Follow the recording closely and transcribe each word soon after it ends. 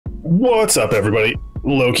What's up, everybody?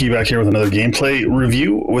 Low-key back here with another gameplay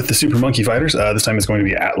review with the Super Monkey Fighters. This time it's going to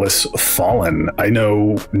be Atlas Fallen. I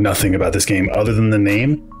know nothing about this game other than the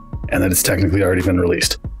name and that it's technically already been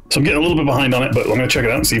released. So I'm getting a little bit behind on it, but I'm going to check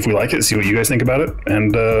it out and see if we like it, see what you guys think about it,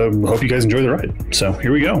 and hope you guys enjoy the ride. So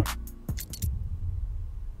here we go.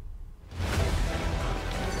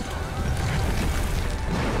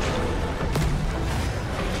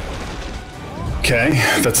 Okay,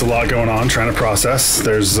 that's a lot going on, trying to process.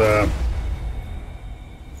 There's,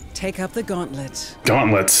 Take up the gauntlet.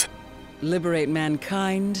 gauntlets. Liberate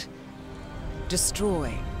mankind.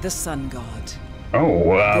 Destroy the sun god.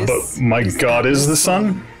 Oh, but my god is the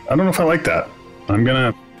sun? I don't know if I like that. I'm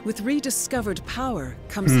gonna... With rediscovered power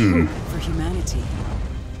comes hope for humanity.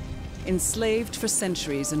 Enslaved for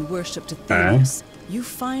centuries and worshipped to Theos, you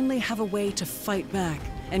finally have a way to fight back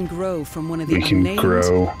and grow from one of the unnamed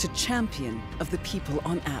to champion of the people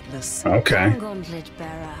on Atlas. Okay. Gauntlet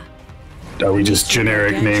bearer. Are we just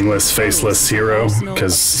generic, nameless, faceless hero?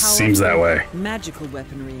 Because seems that way. Magical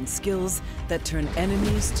weaponry and skills that turn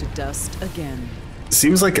enemies to dust again.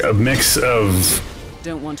 Seems like a mix of...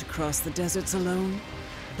 Don't want to cross the deserts alone?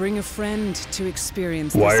 Bring a friend to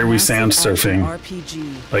experience Why this are we massive sand surfing? action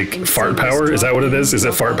RPG. Like, fart power? Is that what it is? Is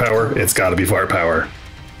it fart power? It's gotta be fart power.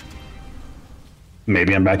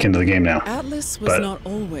 Maybe I'm back into the game now. Atlas was But not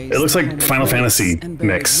always it looks the like home of Final race Fantasy and buried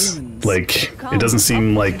mix. ruins. Like, it doesn't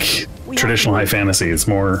seem like traditional high fantasy. It's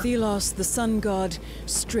more Thelos, the sun god,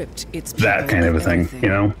 stripped its people that kind of a thing, everything. you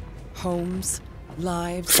know? Homes,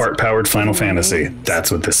 lives, Fart-powered Final Fantasy. remains.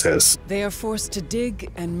 That's what this is. They are forced to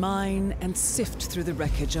dig and mine and sift through the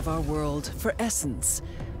wreckage of our world for essence.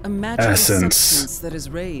 A magical substance that is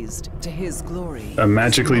raised to his glory. A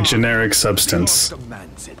magically generic substance.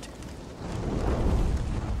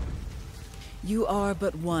 You are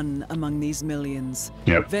but one among these millions,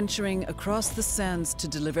 Yep. venturing across the sands to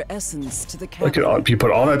deliver essence to the Look capital. at all, you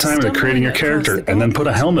put all that time into creating your character and then put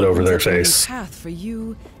a helmet over their face. Path for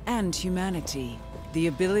you and humanity. The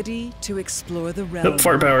ability to explore the realm. Nope,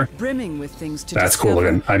 fart power. Brimming with things to That's cool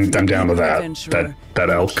discover looking. I'm for the down with eager that. adventurer That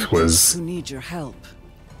and elk people was... who need your help.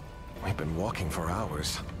 We've been walking for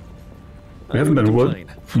hours. We haven't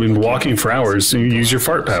been walking for hours, so you use your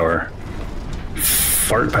fart power.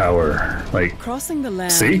 Fart power. Like, Crossing the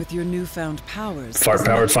land see? with your newfound powers.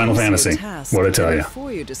 Fart-powered Final Fantasy. What'd I tell ya?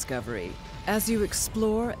 For your discovery. As you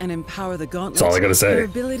explore and empower the gauntlet, that's all I gotta say. your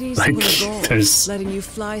abilities Like, will evolve, there's... letting you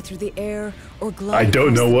fly through the air or glide I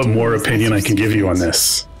don't know across what the more dunes opinion as I can see give you on fit.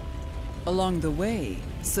 this. Along the way,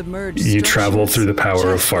 submerged You travel structures, through the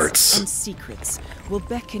power of chests, farts. and secrets will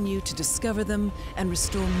beckon you to discover them and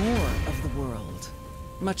restore more of the world.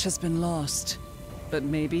 Much has been lost, but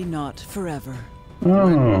maybe not forever.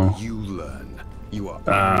 Oh. You learn. You are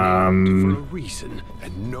for a reason,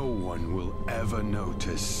 and no one will ever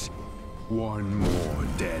notice. One more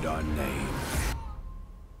dead unnamed.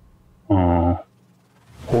 Oh.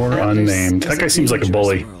 Poor Atlas unnamed. is That guy seems like a dangerous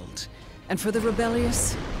bully. world, and for the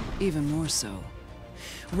rebellious, even more so.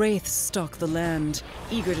 Wraiths stalk the land,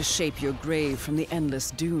 eager to shape your grave from the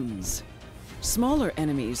endless dunes. Smaller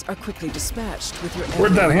enemies are quickly dispatched with your...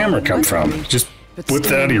 Where'd that hammer come from? Just whip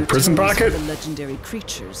that out of your prison pocket? The legendary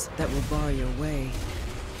creatures that will bar your way.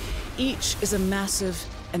 Each is a massive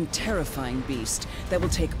and terrifying beast that will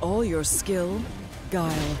take all your skill,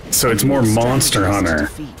 guile, So it's and more your Monster strategies to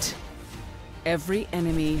Hunter. defeat. Every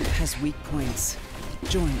enemy has weak points,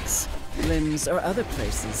 joints, limbs, or other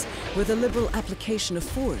places where the liberal application of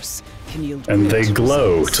force can yield And great they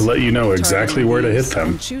glow results. to let you know exactly Targeting where to hit these them.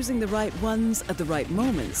 and choosing the right ones at the right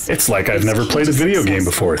moments. It's like I've is never key played a to video success game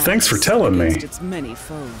before. on Thanks for Atlas telling me. against its many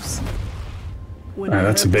foes.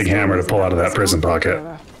 That's a big hammer to pull out of that prison pocket.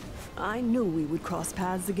 I knew we would cross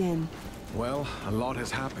paths again. Well, a lot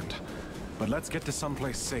has happened. But let's get to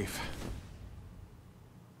someplace safe.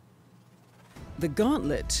 The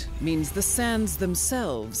gauntlet means the sands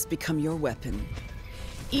themselves become your weapon.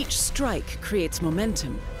 Each strike creates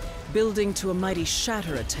momentum, building to a mighty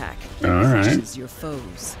shatter attack that Alright. crushes your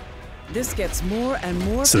foes. This gets more and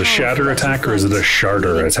more Is it a shatter powerful as you attack or is it a fight,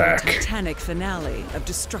 sharder leading to a attack? titanic finale of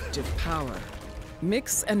destructive power.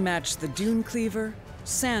 Mix and match the Dune Cleaver,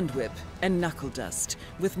 Sand Whip, and Knuckle Dust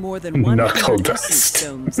with more than 100 Knuckle essence Dust.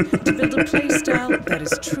 stones to build a playstyle that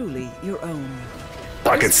is truly your own.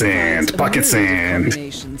 Pocket This sand, provides a pocket myriad of sand.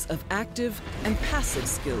 Combinations of active and passive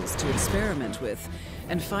skills to experiment with,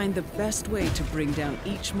 and find the best way to bring down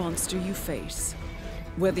each monster you face.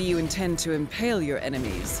 Whether you intend to impale your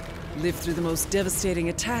enemies, live through the most devastating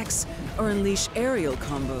attacks, or unleash aerial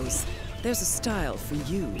combos, there's a style for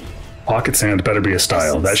you. Pocket sand better be a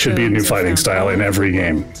style. That should be a new fighting style in every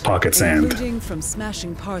game. Pocket sand. Including from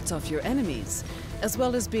smashing parts off your enemies as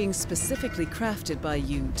well as being specifically crafted by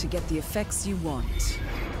you to get the effects you want.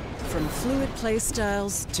 From fluid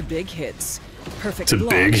playstyles to big hits, perfect To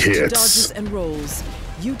blocks big to hits. dodges and rolls,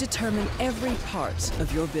 you determine every part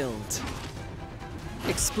of your build.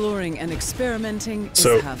 Exploring and experimenting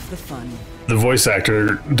So- is half the fun. The voice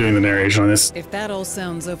actor doing the narration on this, If that all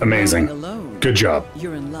sounds overwhelming amazing. alone, Good job.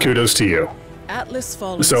 you're in luck. Kudos to you. Atlas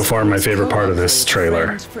Fallen So far, my supports favorite part of this co-op with a trailer.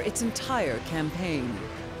 friend for its entire campaign.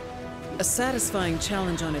 A satisfying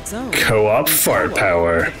challenge on its own. Co-op In fart co-op,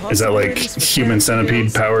 power. the Is that like possibilities for human shared centipede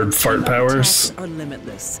builds powered and fart team-up powers? attacks are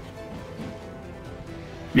limitless.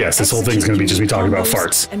 Yes, this whole thing's going to be just me talking about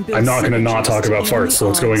farts. I'm not going to not talk about farts. So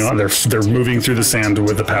what's going on? They're moving through the sand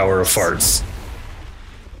with the power of farts.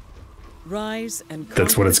 Rise and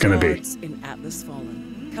That's what it's gonna be. conquer the gods in Atlas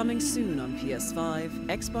Fallen. Coming soon on PS5,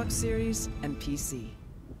 Xbox Series, and PC.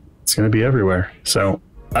 It's going to be everywhere. So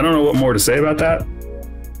I don't know what more to say about that.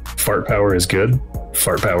 Fart power is good.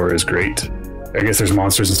 Fart power is great. I guess there's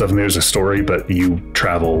monsters and stuff, and there's a story, but you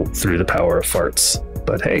travel through the power of farts.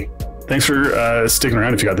 But hey, thanks for sticking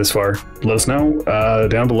around. If you got this far, let us know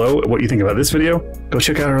down below what you think about this video. Go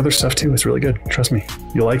check out our other stuff too. It's really good. Trust me,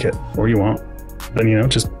 you'll like it, or you won't. Then, you know,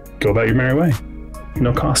 just go about your merry way.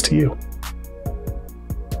 No cost to you.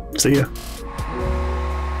 See ya.